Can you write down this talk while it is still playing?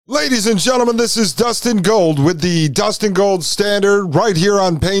Ladies and gentlemen, this is Dustin Gold with the Dustin Gold Standard right here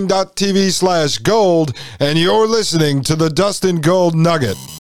on Pain.tv/gold, and you're listening to the Dustin Gold Nugget.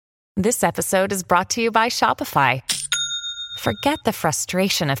 This episode is brought to you by Shopify. Forget the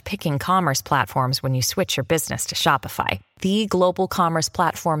frustration of picking commerce platforms when you switch your business to Shopify, the global commerce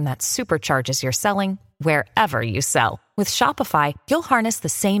platform that supercharges your selling wherever you sell. With Shopify, you'll harness the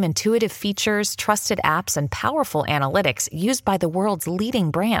same intuitive features, trusted apps, and powerful analytics used by the world's leading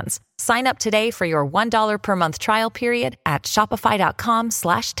brands. Sign up today for your $1 per month trial period at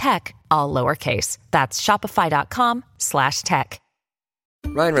shopify.com/tech, all lowercase. That's shopify.com/tech.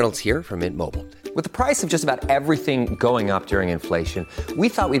 Ryan Reynolds here from Mint Mobile. With the price of just about everything going up during inflation, we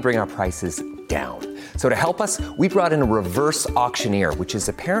thought we'd bring our prices down. So to help us, we brought in a reverse auctioneer, which is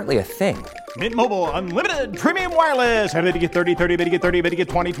apparently a thing. Mint Mobile Unlimited Premium Wireless. How to get 30, 30, bit to get 30, bit to get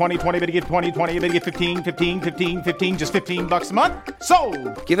 20, 20, 20, bit to get 20, 20, bit to get 15, 15, 15, 15, just $15 a month?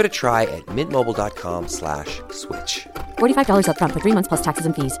 Sold! Give it a try at mintmobile.com/switch. $45 up front for 3 months plus taxes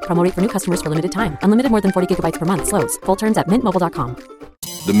and fees. Promo rate for new customers for limited time. Unlimited more than 40 gigabytes per month. Slows full terms at mintmobile.com.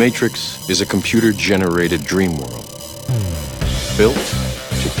 The Matrix is a computer-generated dream world built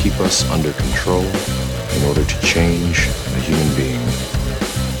to keep us under control in order to change a human being.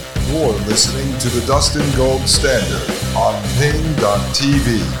 You're listening to the Dustin Gold Standard on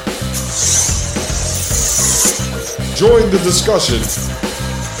Pain.tv. Join the discussion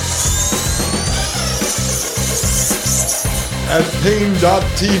at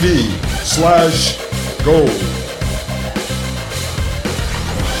Pain.tv/gold.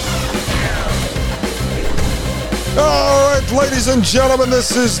 All right, ladies and gentlemen,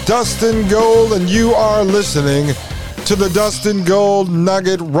 this is Dustin Gold, and you are listening to the Dustin Gold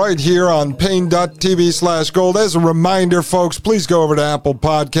Nugget right here on Pain.tv/gold. As a reminder, folks, please go over to Apple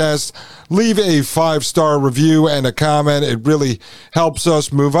Podcasts, leave a 5-star review and a comment. It really helps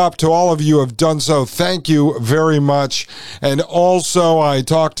us move up. To all of you who have done so, thank you very much. And also, I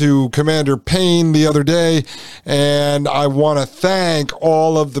talked to Commander Payne the other day, and I want to thank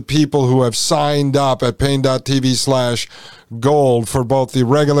all of the people who have signed up at Pain.tv/gold for both the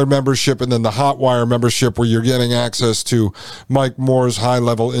regular membership and then the Hotwire membership, where you're getting access to Mike Moore's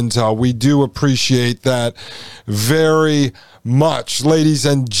high-level intel. We do appreciate that very much. Ladies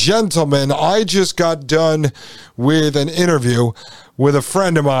and gentlemen, I just got done with an interview with a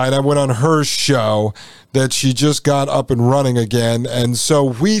friend of mine. I went on her show that she just got up and running again, and so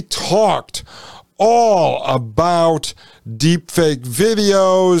we talked all about deepfake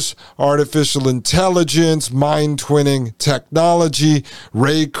videos, artificial intelligence, mind-twinning technology,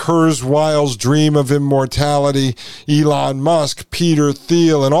 Ray Kurzweil's dream of immortality, Elon Musk, Peter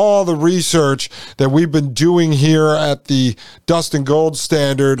Thiel, and all the research that we've been doing here at the Dustin Gold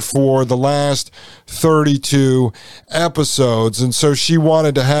Standard for the last 32 episodes. And so she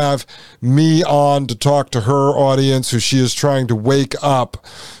wanted to have me on to talk to her audience, who she is trying to wake up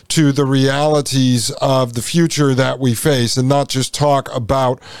to the realities of the future that we face, and not just talk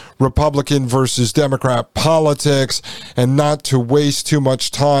about Republican versus Democrat politics, and not to waste too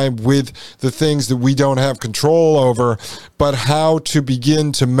much time with the things that we don't have control over, but how to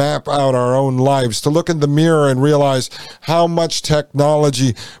begin to map out our own lives, to look in the mirror and realize how much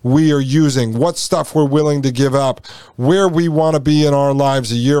technology we are using, what stuff we're willing to give up, where we want to be in our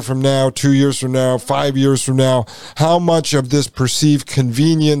lives a year from now, 2 years from now, 5 years from now, how much of this perceived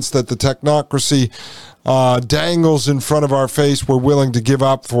convenience that the technocracy dangles in front of our face we're willing to give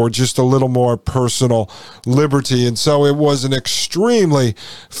up for just a little more personal liberty. And so it was an extremely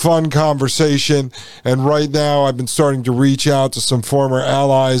fun conversation, and right now I've been starting to reach out to some former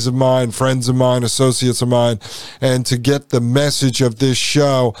allies of mine, friends of mine, associates of mine, and to get the message of this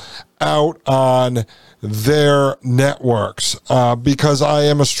show out on their networks, because I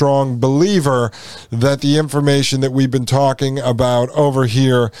am a strong believer that the information that we've been talking about over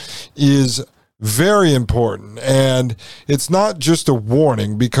here is very important. And it's not just a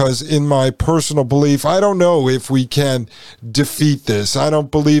warning, because in my personal belief, I don't know if we can defeat this. I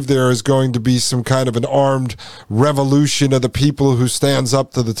don't believe there is going to be some kind of an armed revolution of the people who stands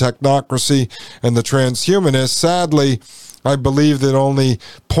up to the technocracy and the transhumanists. Sadly, I believe that only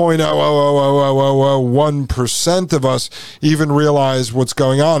 0.00001% of us even realize what's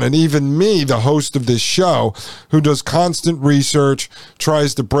going on. And even me, the host of this show, who does constant research,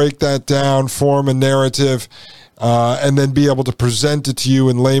 tries to break that down, form a narrative, and then be able to present it to you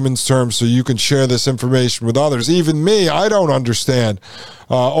in layman's terms so you can share this information with others. Even me, I don't understand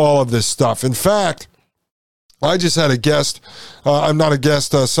all of this stuff. In fact, I just had a guest, I'm not a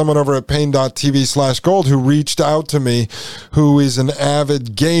guest, someone over at pain.tv/gold who reached out to me who is an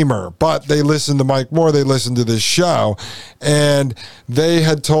avid gamer, but they listen to Mike Moore, they listen to this show, and they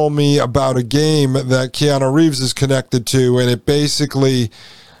had told me about a game that Keanu Reeves is connected to, and it basically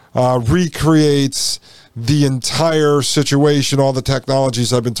recreates the entire situation, all the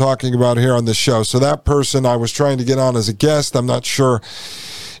technologies I've been talking about here on the show. So that person I was trying to get on as a guest, I'm not sure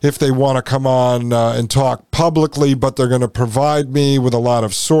if they want to come on and talk publicly, but they're going to provide me with a lot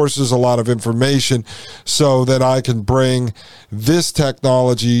of sources, a lot of information, so that I can bring this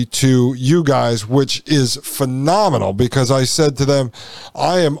technology to you guys, which is phenomenal, because I said to them,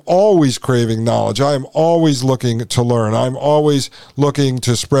 I am always craving knowledge. I am always looking to learn. I'm always looking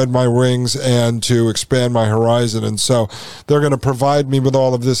to spread my wings and to expand my horizon. And so they're going to provide me with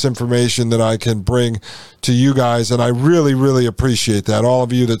all of this information that I can bring to you guys, and I really, really appreciate that. All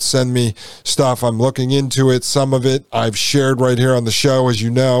of you that send me stuff, I'm looking into it. Some of it I've shared right here on the show. As you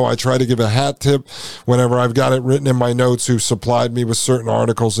know, I try to give a hat tip whenever I've got it written in my notes who supplied me with certain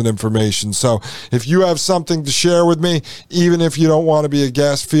articles and information. So if you have something to share with me, even if you don't want to be a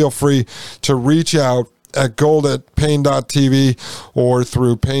guest, feel free to reach out at gold@pain.tv or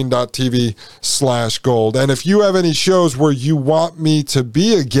through pain.tv/gold. And if you have any shows where you want me to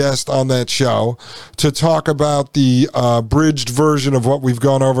be a guest on that show to talk about the abridged version of what we've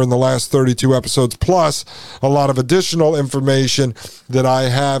gone over in the last 32 episodes, plus a lot of additional information that I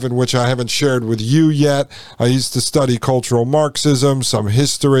have in which I haven't shared with you yet. I used to study cultural Marxism, some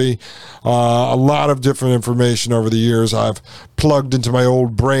history, a lot of different information over the years I've plugged into my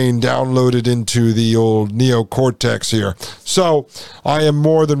old brain, downloaded into the old neocortex here. So I am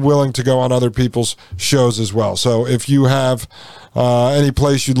more than willing to go on other people's shows as well. So if you have any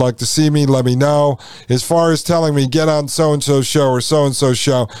place you'd like to see me, let me know. As far as telling me get on so-and-so show or so-and-so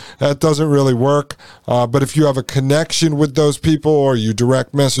show, that doesn't really work. But if you have a connection with those people or you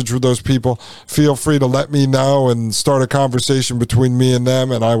direct message with those people, feel free to let me know and start a conversation between me and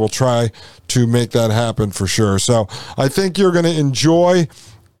them, and I will try to make that happen for sure. So I think you're going to enjoy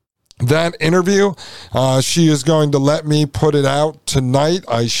that interview. She is going to let me put it out tonight.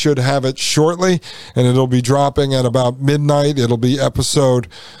 I should have it shortly, and it'll be dropping at about midnight. It'll be episode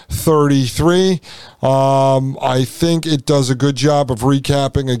 33. I think it does a good job of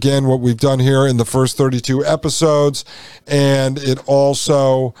recapping, again, what we've done here in the first 32 episodes, and it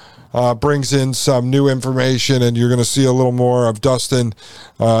also brings in some new information, and you're going to see a little more of Dustin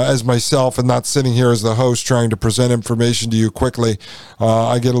as myself and not sitting here as the host trying to present information to you quickly.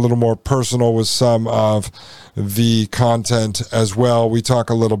 I get a little more personal with some of the content as well. We talk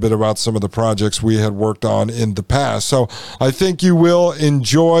a little bit about some of the projects we had worked on in the past. So I think you will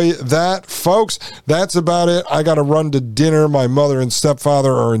enjoy that, folks. That's about it. I got to run to dinner. My mother and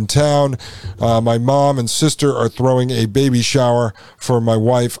stepfather are in town. My mom and sister are throwing a baby shower for my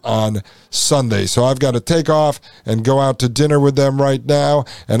wife on Sunday. So I've got to take off and go out to dinner with them right now,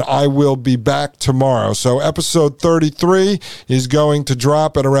 and I will be back tomorrow. So episode 33 is going to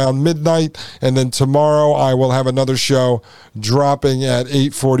drop at around midnight, and then tomorrow I will have another show dropping at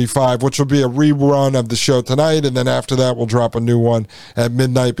 8:45, which will be a rerun of the show tonight, and then after that we'll drop a new one at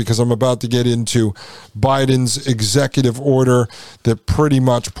midnight, because I'm about to get into Biden's executive order that pretty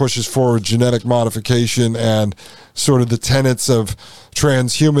much pushes forward genetic modification and sort of the tenets of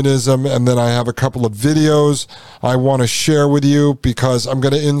transhumanism. And then I have a couple of videos I want to share with you, because I'm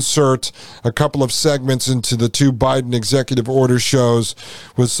going to insert a couple of segments into the two Biden executive order shows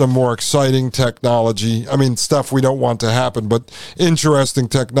with some more exciting technology. I mean, stuff we don't want to happen, but interesting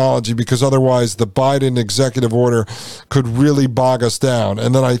technology, because otherwise the Biden executive order could really bog us down.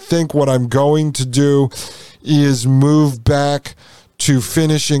 And then I think what I'm going to do is move back to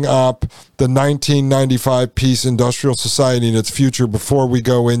finishing up the 1995 Peace Industrial Society and its future before we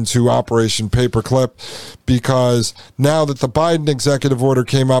go into Operation Paperclip, because now that the Biden executive order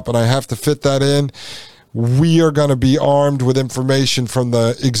came up and I have to fit that in, we are going to be armed with information from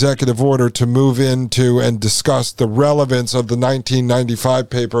the executive order to move into and discuss the relevance of the 1995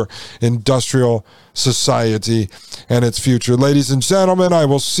 paper, Industrial Society and its future. Ladies and gentlemen, I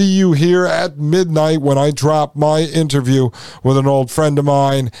will see you here at midnight when I drop my interview with an old friend of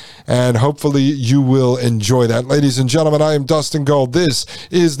mine, and hopefully you will enjoy that. Ladies and gentlemen, I am Dustin Gold. This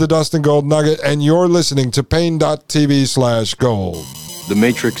is the Dustin Gold Nugget, and you're listening to pain.tv/gold. The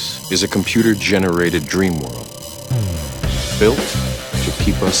Matrix is a computer-generated dream world built to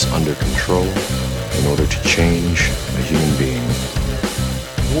keep us under control in order to change a human being.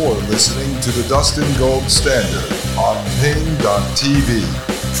 You're listening to the Dustin Gold Standard on pain.tv.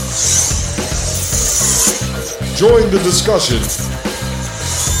 Join the discussion.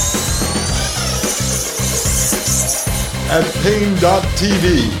 at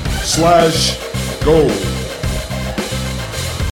pain.tv/gold.